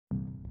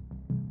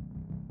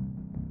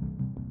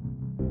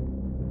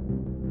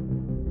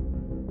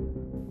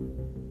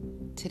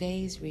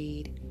Today's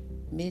read,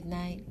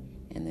 Midnight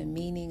and the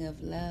Meaning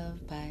of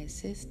Love by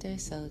Sister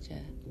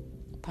Souljah,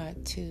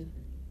 Part 2,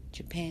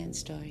 Japan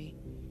Story,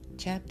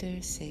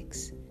 Chapter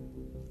 6,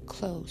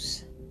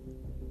 Close.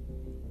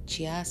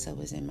 Chiasa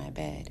was in my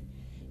bed.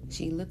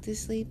 She looked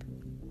asleep,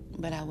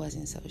 but I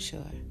wasn't so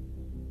sure.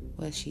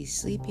 Was she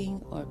sleeping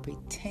or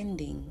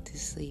pretending to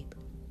sleep?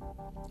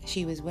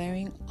 She was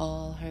wearing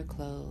all her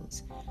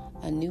clothes,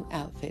 a new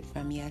outfit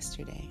from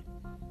yesterday.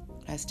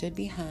 I stood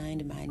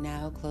behind my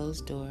now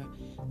closed door,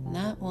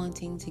 not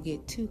wanting to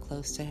get too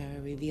close to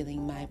her,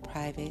 revealing my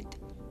private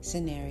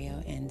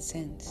scenario and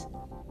sense.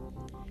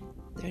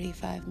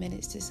 35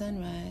 minutes to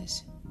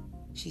sunrise,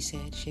 she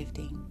said,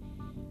 shifting.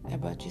 I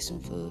brought you some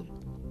food.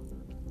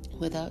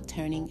 Without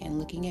turning and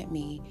looking at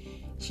me,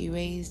 she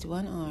raised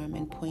one arm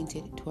and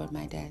pointed toward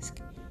my desk.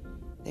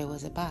 There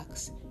was a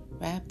box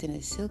wrapped in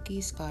a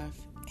silky scarf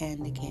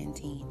and a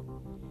canteen.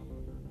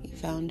 You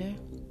found her?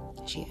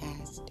 She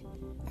asked.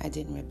 I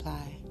didn't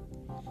reply.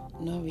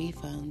 No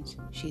refunds,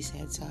 she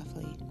said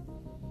softly.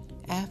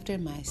 After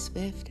my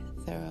swift,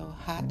 thorough,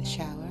 hot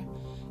shower,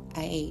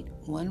 I ate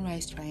one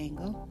rice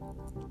triangle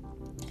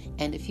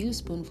and a few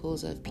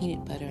spoonfuls of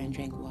peanut butter and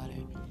drank water.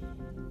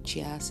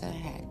 Chiasa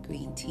had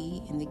green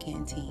tea in the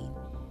canteen.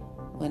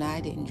 When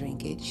I didn't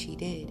drink it, she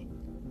did.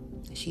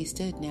 She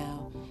stood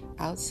now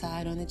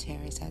outside on the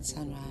terrace at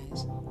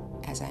sunrise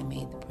as I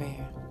made the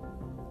prayer.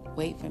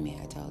 Wait for me,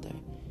 I told her.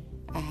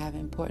 I have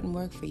important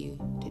work for you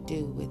to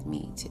do with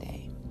me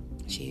today.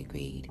 She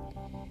agreed.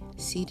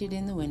 Seated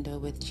in the window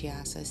with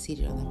Chiasa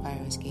seated on the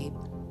fire escape,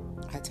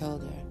 I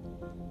told her,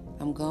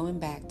 I'm going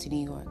back to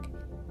New York,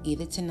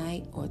 either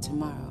tonight or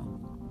tomorrow.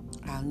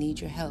 I'll need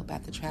your help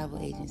at the travel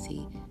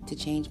agency to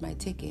change my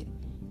ticket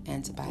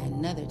and to buy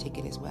another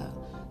ticket as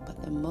well.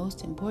 But the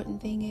most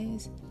important thing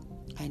is,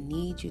 I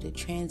need you to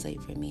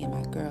translate for me and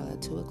my girl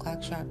at 2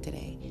 o'clock sharp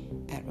today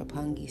at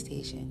Roppongi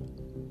Station.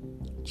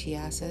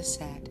 Chiasa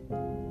sat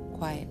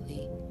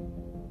quietly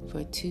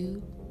for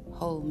 2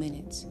 whole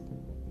minutes.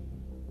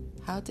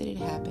 How did it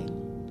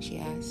happen? She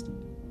asked.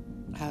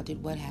 How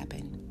did what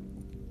happen?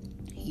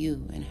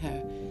 You and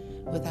her,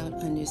 without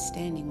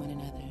understanding one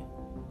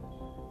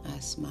another. I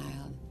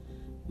smiled.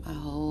 My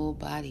whole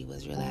body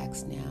was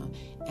relaxed now,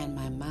 and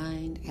my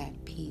mind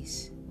at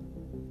peace.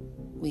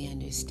 We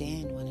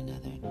understand one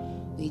another.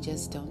 We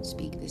just don't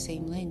speak the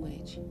same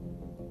language.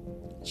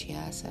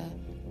 Chiasa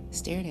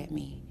stared at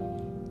me.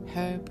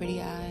 Her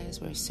pretty eyes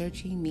were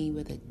searching me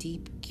with a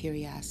deep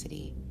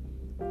curiosity.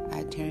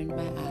 I turned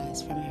my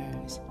eyes from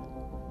hers.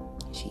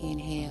 She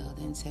inhaled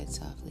and said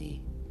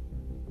softly,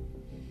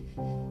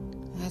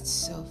 That's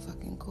so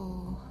fucking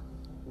cool.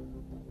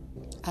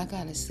 I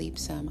gotta sleep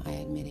some, I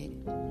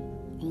admitted.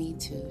 Me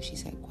too, she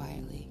said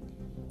quietly.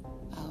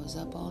 I was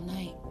up all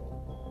night.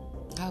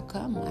 How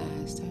come? I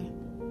asked her.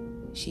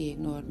 She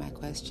ignored my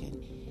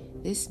question.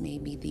 This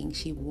made me think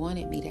she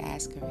wanted me to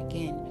ask her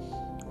again,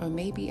 or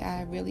maybe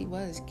I really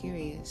was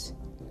curious.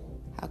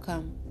 How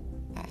come?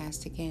 I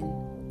asked again.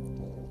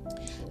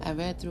 I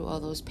read through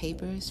all those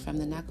papers from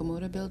the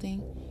Nakamoto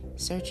building,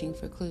 searching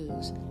for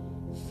clues.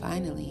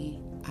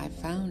 Finally, I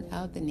found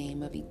out the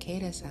name of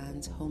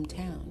Ikeda-san's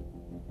hometown.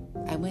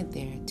 I went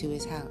there to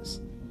his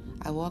house.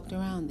 I walked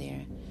around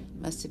there,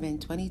 must have been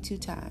 22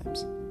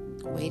 times.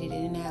 Waited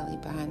in an alley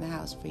behind the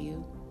house for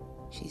you,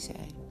 she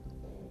said.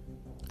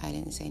 I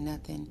didn't say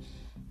nothing.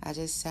 I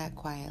just sat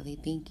quietly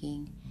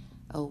thinking.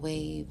 A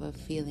wave of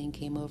feeling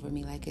came over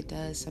me like it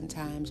does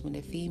sometimes when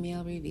a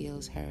female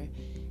reveals her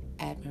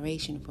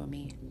admiration for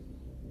me.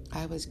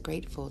 I was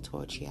grateful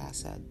toward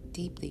Chiasa,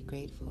 deeply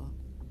grateful.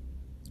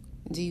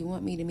 Do you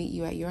want me to meet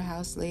you at your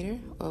house later,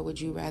 or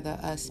would you rather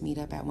us meet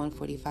up at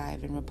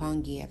 1:45 in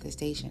Roppongi at the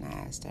station? I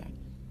asked her.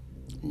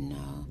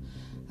 No,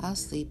 I'll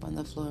sleep on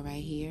the floor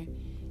right here.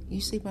 You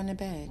sleep on the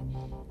bed.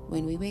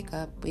 When we wake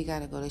up, we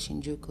gotta go to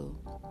Shinjuku.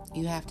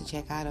 You have to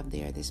check out of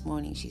there this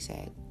morning, she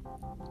said.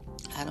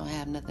 I don't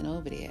have nothing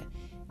over there,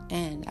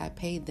 and I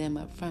paid them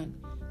up front,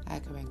 I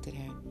corrected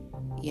her.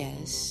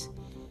 Yes,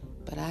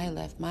 but I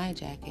left my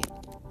jacket,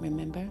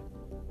 remember?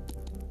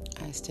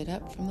 I stood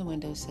up from the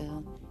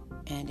windowsill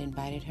and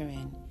invited her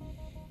in.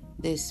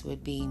 This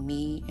would be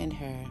me and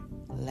her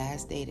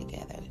last day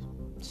together,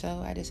 so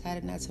I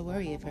decided not to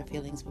worry if her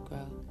feelings would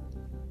grow.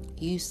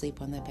 You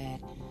sleep on the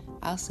bed.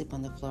 I'll sleep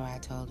on the floor, I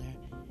told her.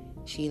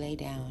 She lay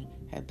down,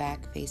 her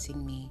back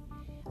facing me.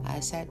 I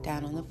sat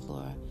down on the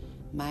floor,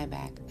 my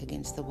back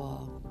against the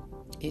wall.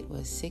 It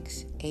was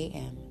 6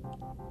 a.m.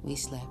 We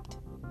slept.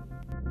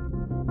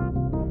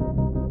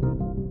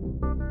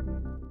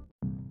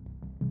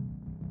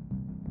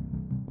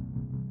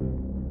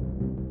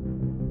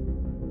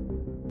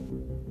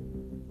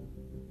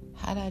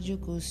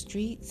 Harajuku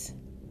streets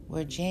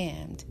were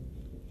jammed.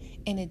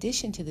 In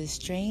addition to the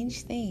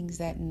strange things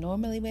that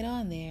normally went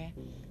on there,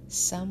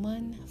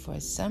 someone, for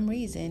some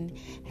reason,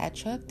 had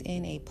trucked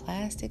in a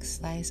plastic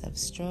slice of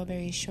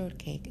strawberry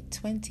shortcake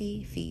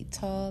 20 feet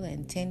tall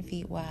and 10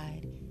 feet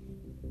wide.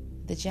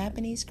 The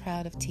Japanese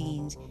crowd of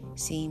teens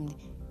seemed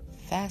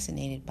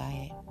fascinated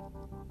by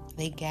it.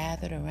 They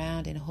gathered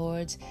around in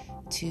hordes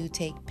to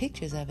take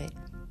pictures of it.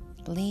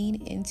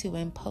 lean into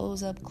and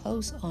pose up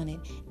close on it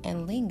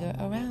and linger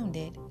around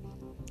it.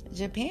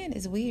 Japan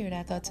is weird,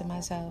 I thought to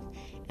myself,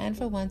 and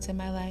for once in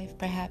my life,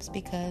 perhaps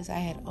because I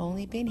had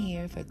only been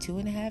here for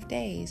 2.5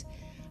 days,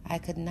 I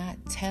could not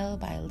tell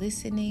by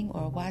listening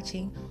or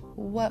watching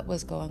what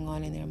was going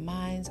on in their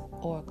minds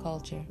or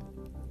culture.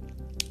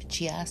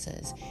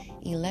 Chiasa's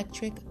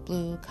electric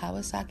blue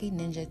Kawasaki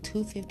Ninja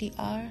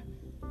 250R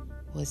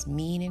was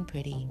mean and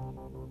pretty.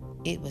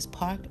 It was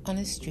parked on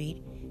a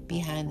street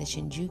behind the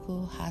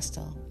Shinjuku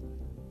hostel.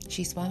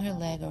 She swung her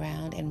leg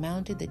around and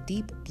mounted the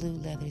deep blue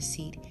leather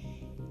seat.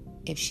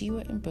 If she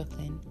were in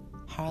Brooklyn,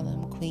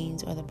 Harlem,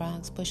 Queens, or the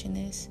Bronx pushing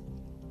this,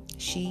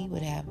 she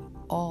would have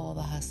all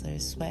the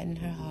hustlers sweating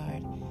her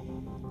hard.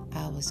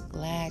 I was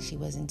glad she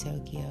was in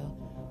Tokyo,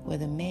 where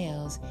the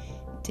males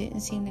didn't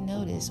seem to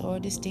notice or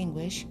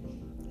distinguish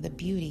the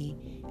beauty,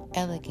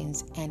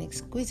 elegance, and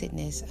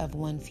exquisiteness of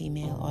one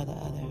female or the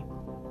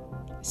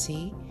other.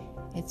 See,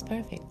 it's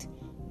perfect.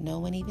 No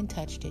one even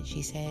touched it,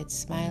 she said,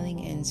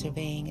 smiling and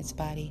surveying its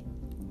body.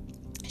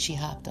 She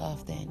hopped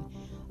off then,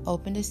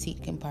 opened a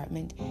seat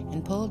compartment,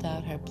 and pulled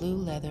out her blue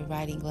leather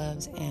riding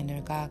gloves and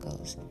her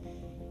goggles.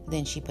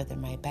 Then she put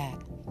them right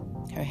back.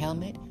 Her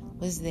helmet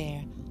was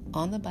there,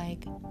 on the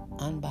bike,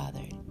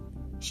 unbothered.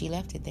 She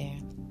left it there.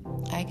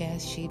 I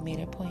guess she'd made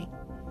her point.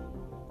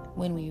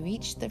 When we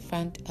reached the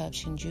front of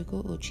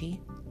Shinjuku Uchi,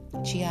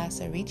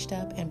 Chiasa reached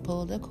up and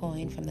pulled a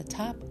coin from the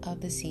top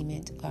of the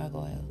cement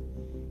gargoyle.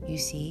 You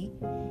see,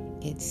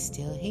 it's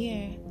still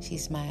here, she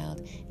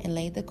smiled and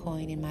laid the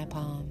coin in my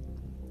palm.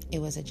 It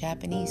was a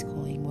Japanese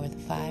coin worth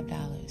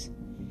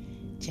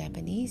 $5.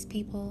 Japanese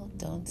people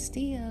don't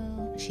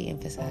steal, she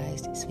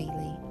emphasized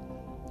sweetly.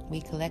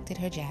 We collected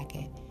her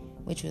jacket,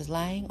 which was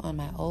lying on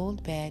my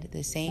old bed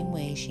the same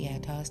way she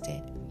had tossed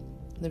it.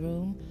 The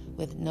room,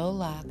 with no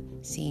lock,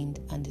 seemed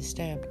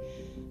undisturbed,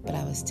 but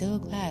I was still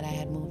glad I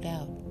had moved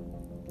out.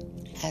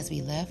 As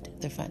we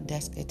left, the front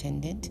desk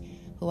attendant,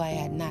 who I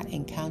had not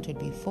encountered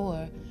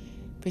before,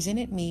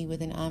 presented me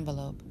with an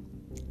envelope.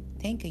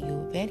 Thank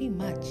you very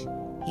much,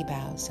 he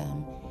bowed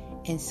some.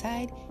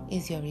 Inside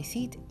is your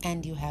receipt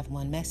and you have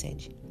one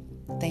message.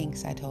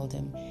 Thanks, I told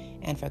him,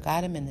 and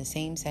forgot him in the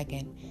same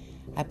second.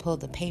 I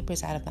pulled the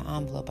papers out of the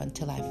envelope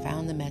until I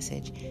found the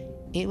message.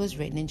 It was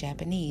written in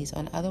Japanese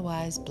on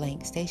otherwise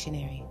blank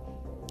stationery.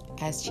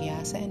 As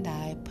Chiasa and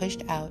I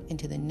pushed out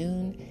into the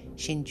noon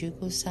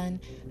Shinjuku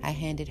sun, I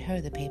handed her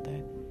the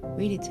paper.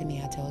 Read it to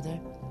me, I told her.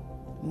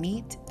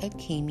 Meet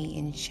Akemi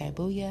in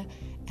Shibuya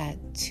at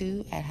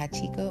 2 at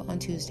Hachiko on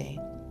Tuesday,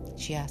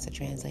 Chiasa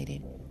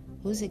translated.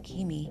 Who's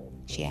Akemi?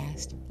 She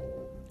asked.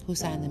 Who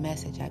signed the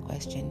message? I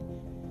questioned.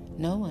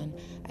 No one.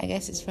 I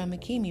guess it's from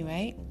Akemi,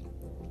 right?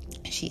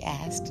 She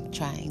asked,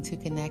 trying to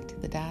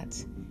connect the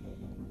dots.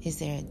 Is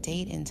there a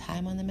date and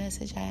time on the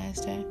message? I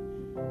asked her.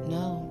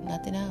 No,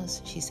 nothing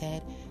else, she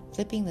said,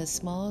 flipping the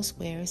small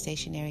square of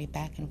stationery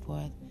back and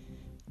forth.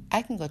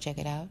 I can go check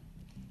it out.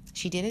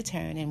 She did a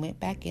turn and went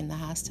back in the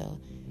hostel.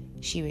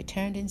 She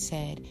returned and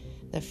said,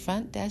 the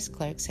front desk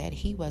clerk said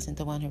he wasn't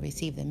the one who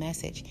received the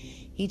message.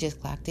 He just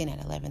clocked in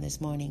at 11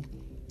 this morning.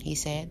 He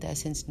said that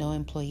since no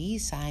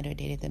employees signed or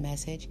dated the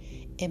message,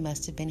 it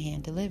must have been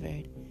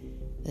hand-delivered.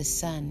 The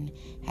sun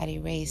had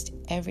erased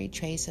every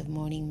trace of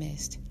morning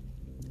mist.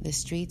 The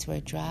streets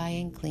were dry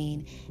and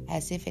clean,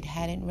 as if it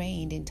hadn't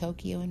rained in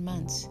Tokyo in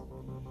months.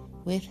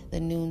 With the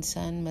noon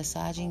sun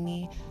massaging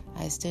me,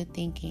 I stood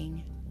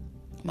thinking,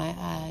 my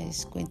eyes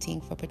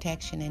squinting for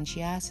protection, and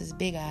Chiasa's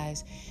big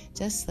eyes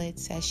just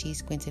slits as she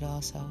squinted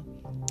also,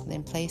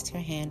 then placed her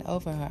hand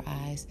over her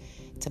eyes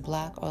to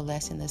block or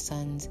lessen the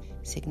sun's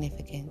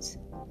significance.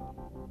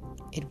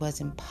 It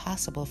was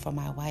impossible for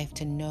my wife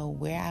to know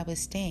where I was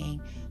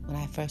staying when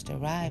I first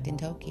arrived in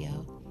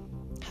Tokyo.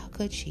 How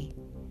could she?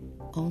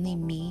 Only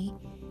me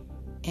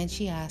and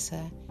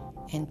Chiasa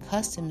and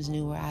customs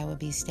knew where I would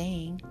be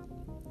staying.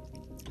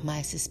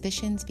 My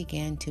suspicions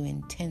began to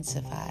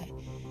intensify.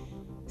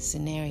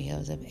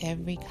 Scenarios of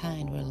every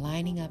kind were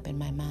lining up in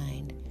my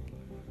mind.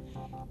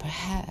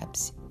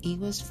 Perhaps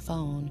Iwa's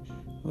phone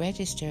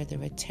registered the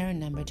return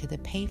number to the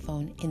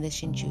payphone in the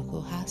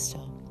Shinjuku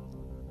hostel.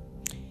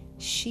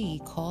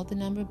 She called the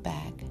number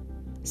back.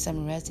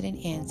 Some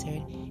resident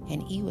answered,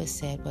 and Iwa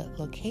said, "What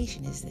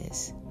location is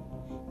this?"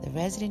 The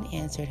resident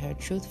answered her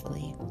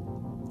truthfully.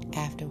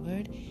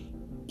 Afterward,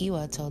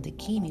 Iwa told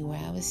Akemi where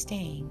I was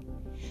staying.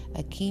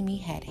 Akemi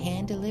had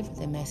hand-delivered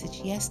the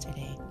message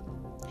yesterday.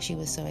 She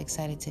was so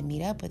excited to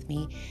meet up with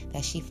me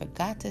that she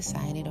forgot to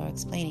sign it or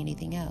explain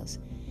anything else.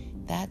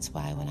 That's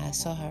why when I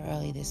saw her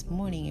early this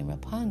morning in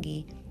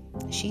Roppongi,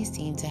 she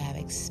seemed to have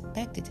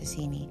expected to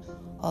see me,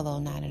 although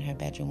not in her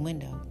bedroom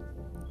window.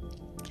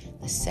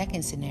 The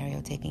second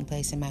scenario taking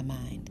place in my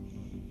mind.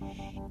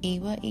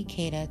 Iwa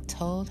Ikeda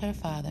told her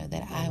father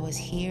that I was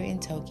here in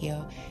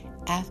Tokyo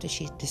after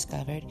she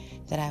discovered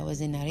that I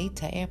was in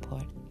Narita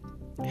Airport.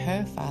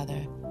 Her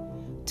father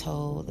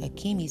told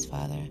Akemi's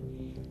father,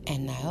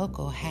 and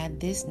Naoko had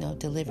this note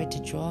delivered to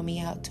draw me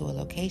out to a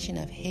location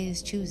of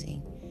his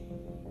choosing.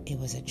 It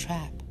was a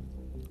trap,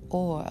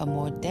 or a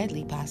more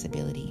deadly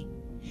possibility.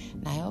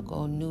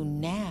 Naoko knew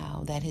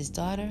now that his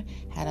daughter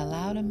had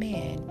allowed a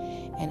man,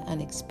 an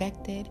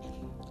unexpected,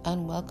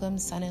 unwelcome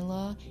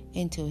son-in-law,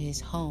 into his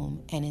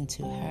home and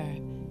into her.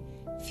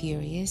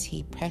 Furious,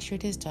 he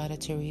pressured his daughter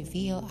to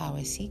reveal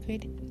our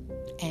secret,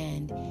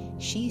 and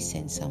she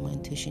sent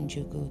someone to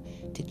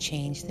Shinjuku to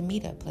change the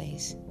meetup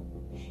place.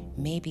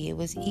 Maybe it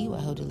was Iwa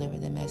who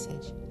delivered the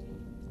message.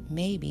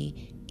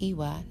 Maybe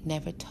Iwa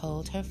never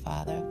told her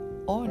father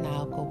or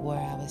Naoko where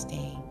I was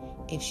staying,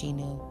 if she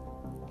knew.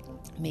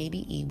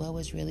 Maybe Iwa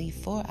was really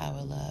for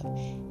our love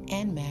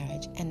and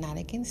marriage and not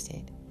against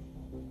it.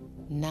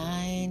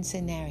 9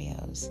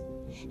 scenarios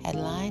had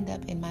lined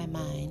up in my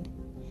mind,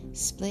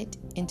 split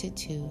into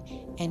 2,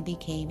 and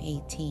became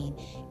 18.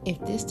 If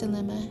this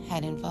dilemma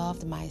had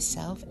involved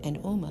myself and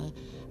Uma,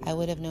 I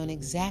would have known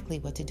exactly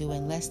what to do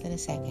in less than a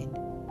second.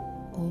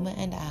 Uma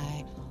and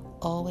I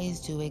always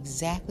do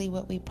exactly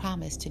what we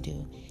promised to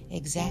do,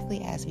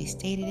 exactly as we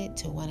stated it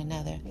to one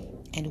another,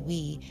 and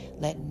we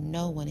let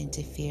no one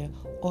interfere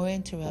or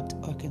interrupt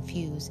or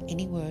confuse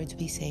any words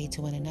we say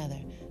to one another,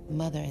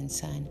 mother and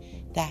son.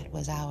 That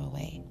was our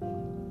way.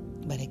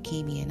 But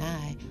Akimi and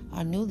I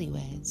are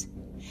newlyweds.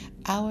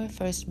 Our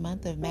first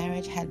month of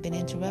marriage had been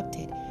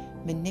interrupted,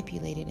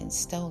 manipulated, and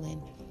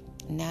stolen.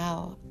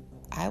 Now,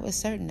 I was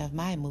certain of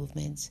my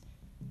movements,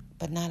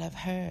 but not of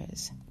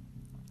hers.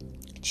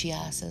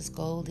 Chiasa's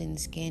golden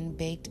skin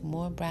baked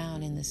more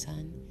brown in the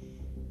sun.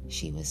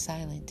 She was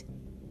silent,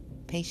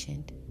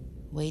 patient,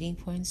 waiting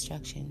for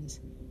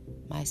instructions,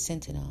 my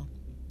sentinel,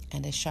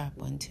 and a sharp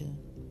one too.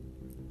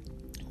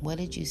 "What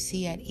did you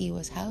see at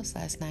Iwa's house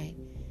last night?"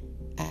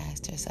 I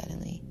asked her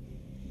suddenly.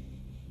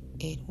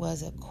 It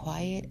was a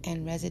quiet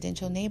and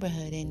residential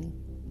neighborhood in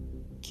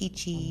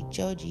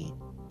Kichijoji.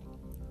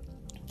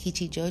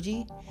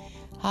 Kichijoji?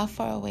 How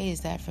far away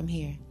is that from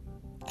here?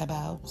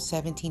 "About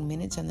 17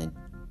 minutes on the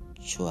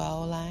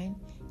Chuao line,"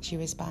 she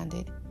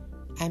responded.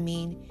 "I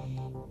mean,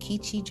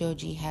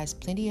 Kichijoji has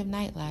plenty of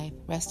nightlife,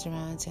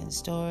 restaurants and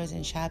stores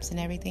and shops and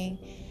everything,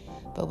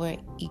 but where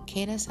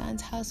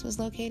Ikeda-san's house was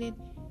located,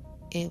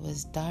 it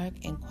was dark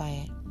and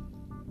quiet.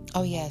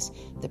 Oh yes,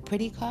 the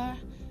pretty car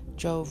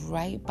drove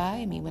right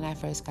by me when I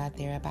first got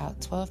there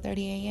about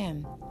 12:30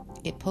 a.m.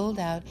 It pulled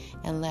out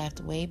and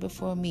left way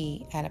before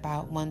me at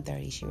about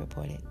 1:30, she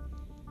reported.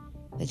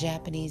 "The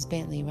Japanese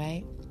Bentley,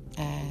 right?"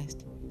 I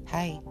asked.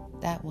 "Hi,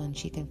 that one,"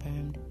 she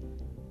confirmed.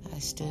 I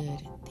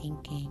stood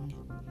thinking.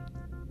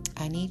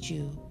 "I need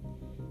you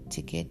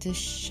to get to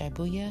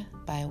Shibuya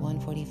by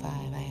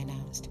 1:45, I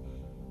announced.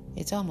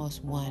 "It's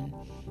almost 1.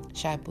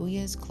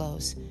 Shibuya's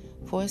close,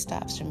 4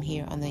 stops from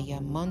here on the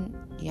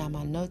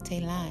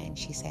Yamanote line,"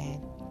 she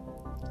said.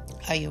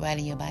 "Are you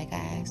riding your bike?" I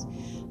asked.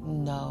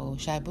 "No,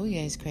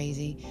 Shibuya is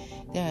crazy.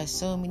 There are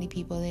so many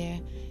people there.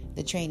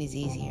 The train is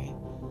easier."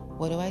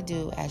 "What do I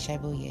do at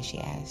Shibuya?" she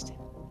asked.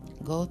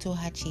 "Go to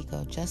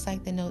Hachiko, just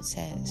like the note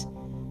says."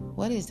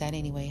 "What is that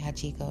anyway,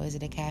 Hachiko? Is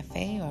it a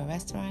cafe or a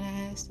restaurant?"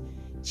 I asked.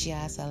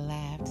 Chiasa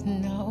laughed.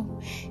 "No,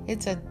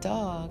 it's a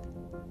dog."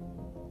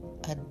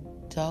 "A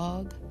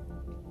dog?"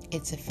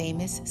 "It's a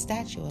famous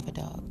statue of a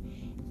dog.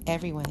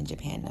 Everyone in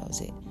Japan knows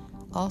it.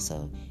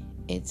 Also,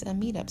 it's a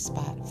meetup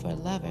spot for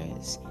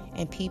lovers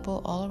and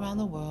people all around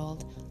the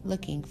world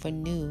looking for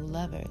new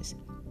lovers."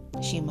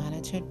 She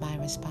monitored my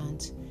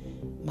response.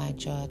 My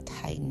jaw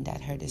tightened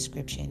at her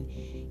description.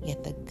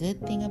 Yet the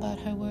good thing about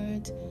her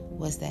words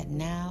was that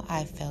now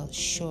I felt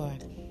sure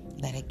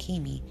that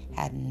Akimi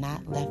had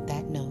not left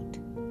that note.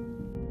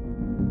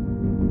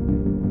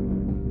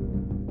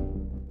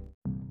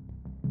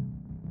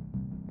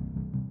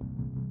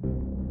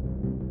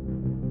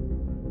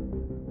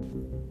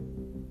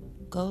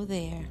 Go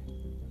there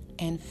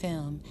and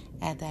film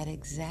at that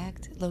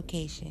exact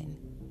location.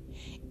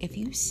 If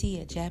you see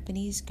a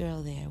Japanese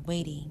girl there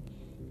waiting,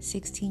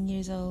 16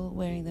 years old,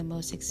 wearing the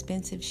most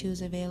expensive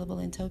shoes available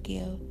in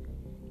Tokyo,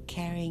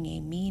 carrying a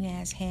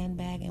mean-ass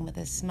handbag and with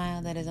a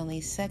smile that is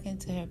only second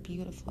to her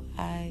beautiful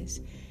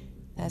eyes,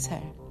 that's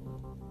her.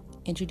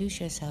 Introduce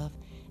yourself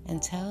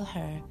and tell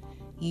her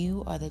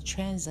you are the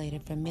translator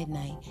for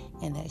midnight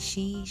and that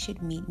she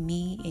should meet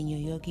me in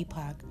Yoyogi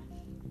Park.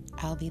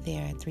 I'll be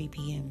there at 3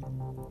 p.m.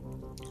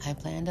 I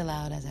planned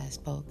aloud as I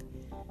spoke.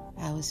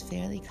 I was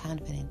fairly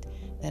confident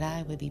that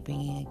I would be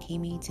bringing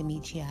Akimi to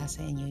meet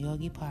Chiasa in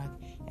Yoyogi Park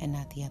and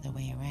not the other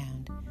way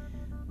around.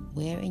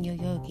 "Where in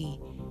Yoyogi?"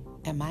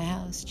 "At my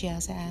house,"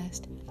 Chiasa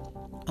asked.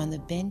 "On the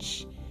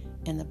bench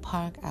in the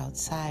park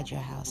outside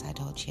your house," I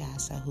told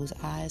Chiasa, whose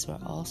eyes were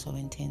also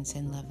intense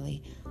and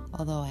lovely,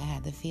 although I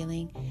had the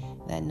feeling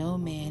that no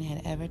man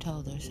had ever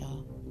told her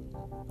so.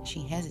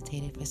 She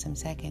hesitated for some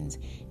seconds,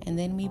 and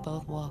then we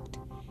both walked,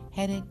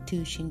 headed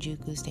to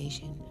Shinjuku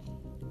Station,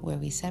 where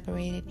we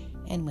separated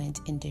and went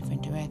in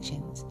different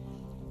directions.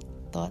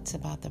 Thoughts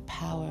about the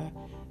power,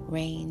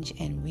 range,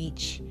 and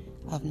reach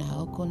of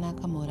Naoko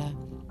Nakamura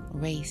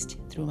raced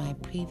through my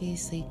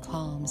previously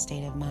calm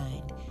state of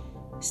mind.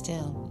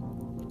 Still,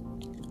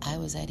 I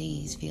was at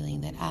ease, feeling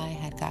that I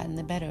had gotten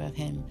the better of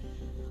him.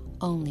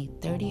 Only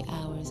 30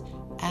 hours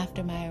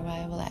after my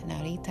arrival at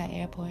Narita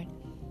Airport,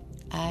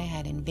 I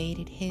had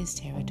invaded his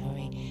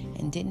territory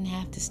and didn't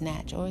have to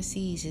snatch or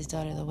seize his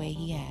daughter the way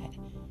he had.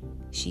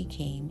 She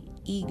came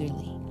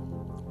eagerly,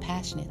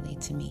 passionately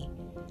to me,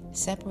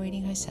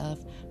 separating herself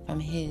from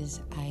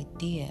his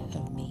idea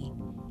of me.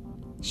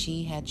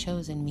 She had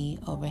chosen me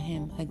over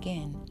him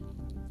again.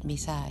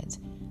 Besides,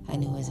 I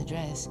knew his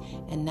address,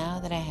 and now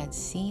that I had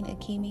seen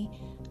Akimi,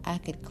 I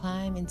could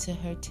climb into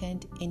her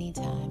tent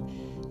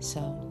anytime.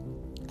 So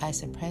I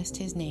suppressed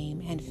his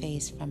name and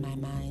face from my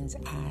mind's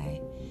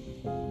eye.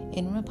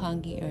 In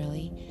Roppongi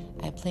early,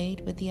 I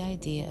played with the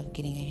idea of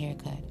getting a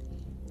haircut.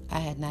 I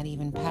had not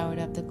even powered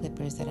up the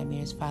clippers that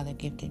Amir's father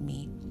gifted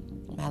me.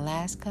 My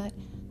last cut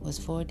was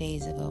 4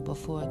 days ago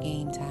before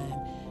game time,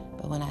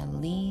 but when I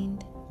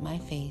leaned my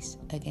face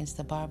against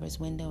the barber's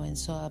window and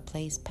saw a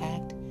place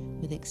packed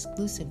with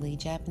exclusively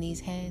Japanese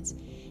heads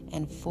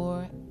and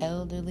 4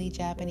 elderly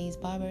Japanese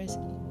barbers,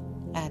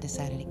 I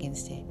decided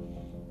against it.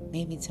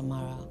 Maybe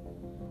tomorrow.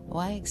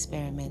 Why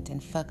experiment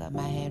and fuck up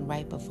my head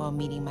right before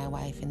meeting my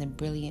wife in the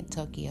brilliant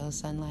Tokyo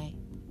sunlight?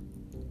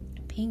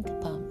 Pink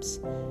pumps.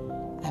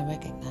 I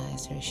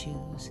recognized her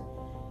shoes.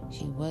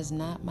 She was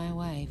not my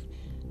wife,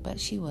 but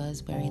she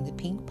was wearing the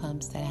pink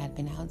pumps that had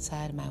been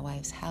outside my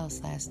wife's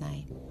house last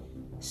night.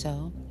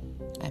 So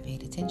I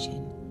paid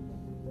attention.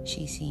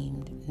 She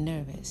seemed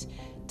nervous,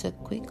 took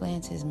quick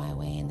glances my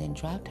way, and then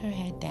dropped her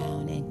head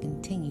down and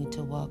continued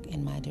to walk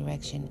in my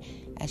direction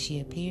as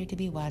she appeared to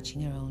be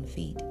watching her own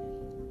feet.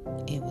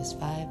 It was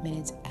 5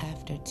 minutes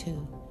after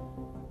 2.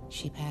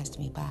 She passed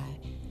me by.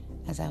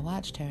 As I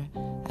watched her,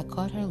 I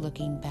caught her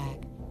looking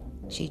back.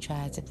 She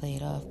tried to play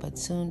it off, but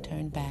soon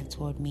turned back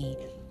toward me.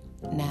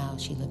 Now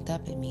she looked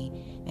up at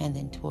me, and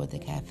then toward the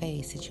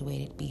cafe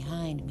situated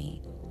behind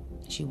me.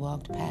 She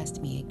walked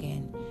past me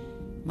again.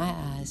 My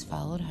eyes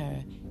followed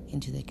her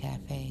into the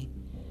cafe.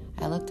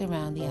 I looked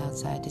around the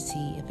outside to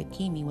see if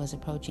Akimi was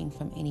approaching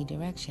from any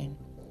direction,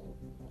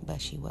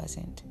 but she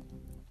wasn't.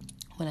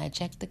 When I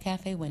checked the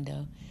cafe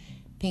window,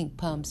 Pink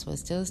Pumps was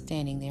still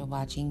standing there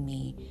watching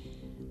me.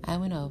 I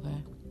went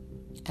over.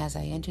 As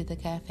I entered the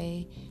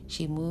cafe,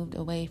 she moved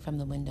away from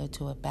the window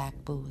to a back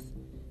booth.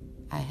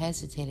 I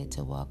hesitated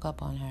to walk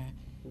up on her.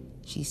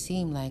 She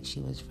seemed like she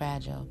was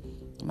fragile,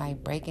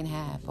 might break in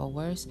half, or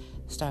worse,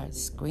 start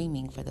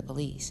screaming for the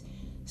police.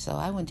 So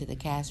I went to the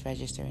cash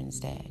register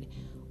instead,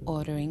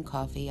 ordering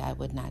coffee I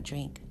would not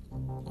drink.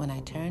 When I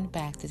turned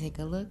back to take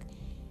a look,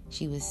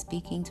 she was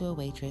speaking to a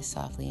waitress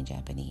softly in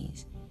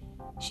Japanese.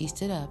 She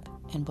stood up,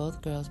 and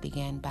both girls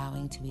began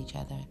bowing to each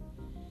other.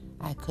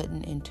 I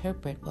couldn't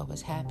interpret what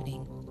was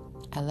happening.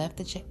 I left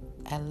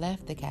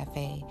the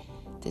cafe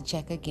to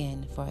check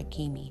again for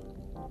Akimi.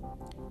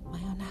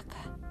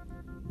 Mayonaka.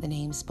 The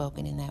name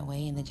spoken in that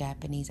way in the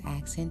Japanese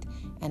accent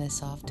and a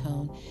soft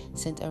tone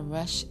sent a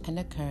rush and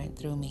a current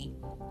through me.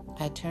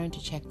 I turned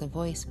to check the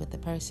voice with the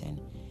person.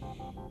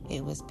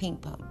 It was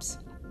Pink Pumps.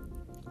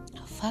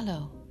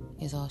 "Follow,"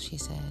 is all she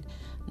said,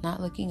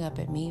 not looking up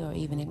at me or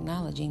even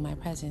acknowledging my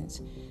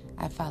presence.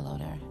 I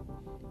followed her.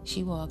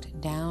 She walked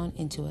down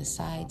into a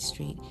side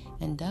street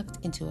and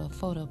ducked into a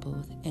photo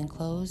booth and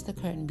closed the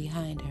curtain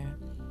behind her.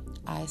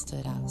 I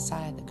stood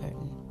outside the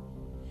curtain.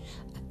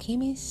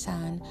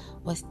 "Akimi-san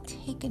was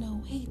taken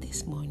away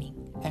this morning,"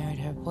 I heard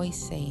her voice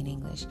say in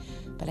English,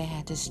 but I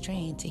had to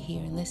strain to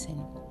hear and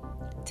listen.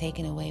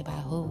 "Taken away by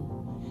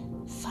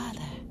who?"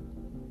 "Father."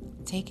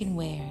 "Taken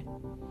where?"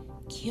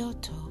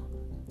 "Kyoto."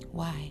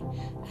 "Why?"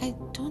 "I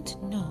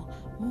don't know.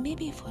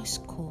 Maybe for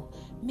school.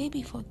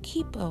 Maybe for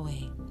keep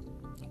away."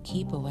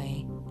 "Keep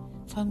away?"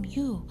 "From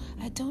you.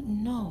 I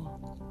don't know."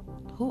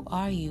 "Who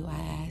are you?" I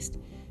asked,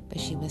 but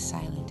she was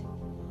silent.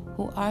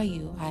 "Who are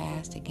you?" I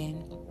asked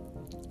again.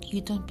 "You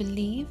don't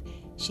believe?"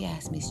 she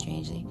asked me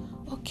strangely.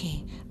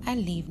 "Okay, I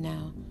leave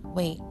now."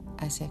 "Wait,"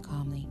 I said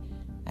calmly.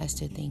 I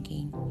stood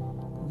thinking.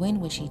 When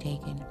was she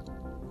taken?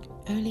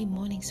 "Early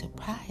morning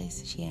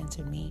surprise," she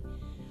answered me.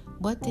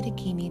 "What did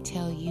Akimi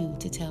tell you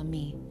to tell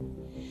me?"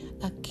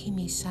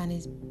 "Akimi-san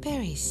is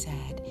very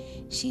sad.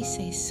 She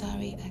say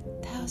sorry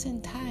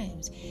 1,000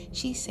 times.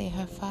 She say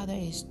her father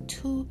is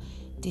too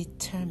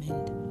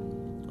determined."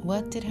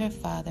 "What did her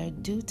father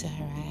do to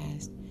her?" I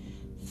asked.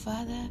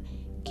 "Father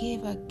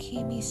gave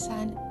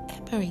Akimi-san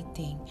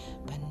everything,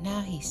 but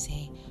now he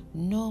say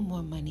no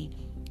more money,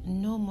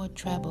 no more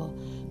trouble,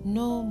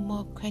 no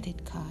more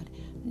credit card,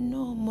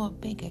 no more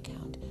bank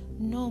account,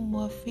 no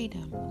more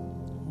freedom."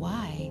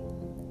 "Why?"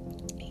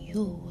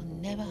 "You will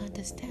never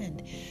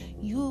understand.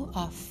 You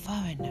are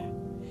foreigner.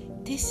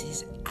 This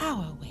is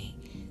our way.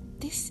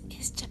 This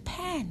is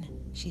Japan,"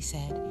 she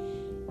said.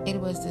 It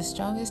was the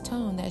strongest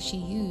tone that she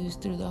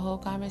used through the whole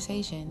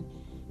conversation.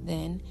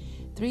 Then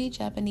 3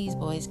 Japanese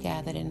boys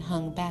gathered and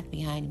hung back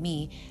behind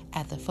me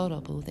at the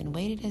photo booth and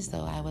waited as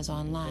though I was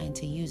online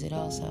to use it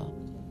also.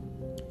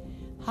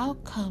 "How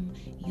come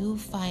you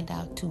find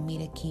out to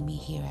meet Akimi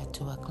here at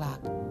 2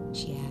 o'clock?"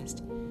 she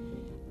asked.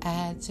 I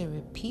had to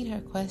repeat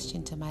her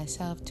question to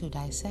myself to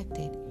dissect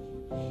it.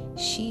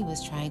 She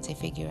was trying to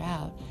figure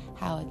out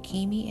how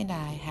Akimi and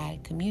I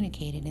had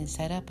communicated and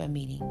set up a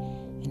meeting,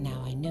 and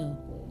now I knew.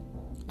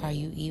 "Are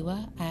you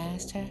Iwa?" I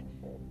asked her,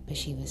 but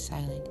she was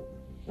silent.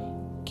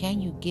 Can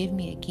you give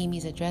me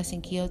Akimi's address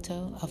in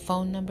Kyoto, a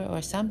phone number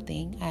or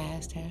something? I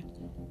asked her.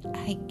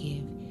 I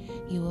give.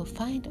 You will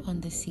find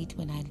on the seat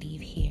when I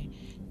leave here.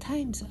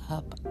 Time's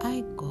up.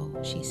 I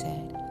go, she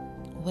said.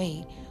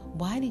 Wait,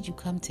 why did you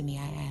come to me?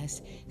 I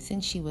asked,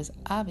 since she was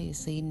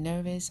obviously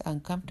nervous,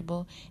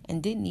 uncomfortable,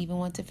 and didn't even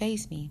want to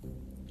face me.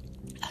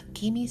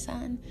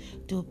 Akimi-san,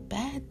 do a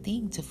bad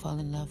thing to fall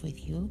in love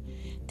with you.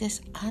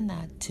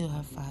 Dishonor to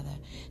her father.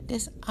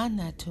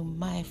 Dishonor to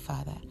my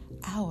father,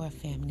 our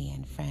family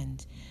and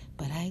friends.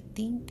 But I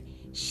think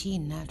she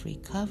not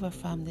recover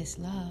from this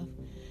love.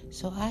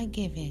 So I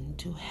give in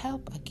to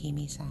help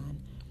Akimi-san.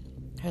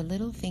 Her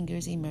little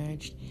fingers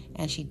emerged,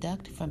 and she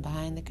ducked from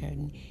behind the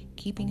curtain,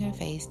 keeping her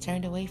face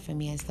turned away from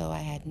me as though I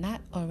had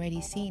not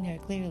already seen her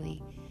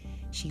clearly.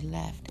 She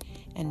left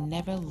and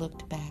never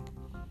looked back.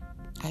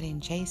 I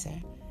didn't chase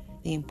her.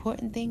 The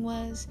important thing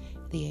was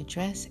the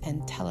address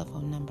and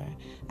telephone number.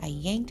 I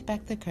yanked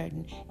back the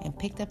curtain and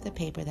picked up the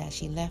paper that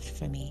she left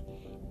for me.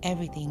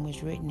 Everything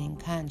was written in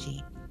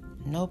kanji.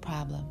 No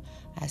problem.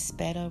 I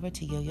sped over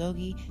to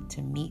Yoyogi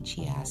to meet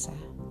Chiasa.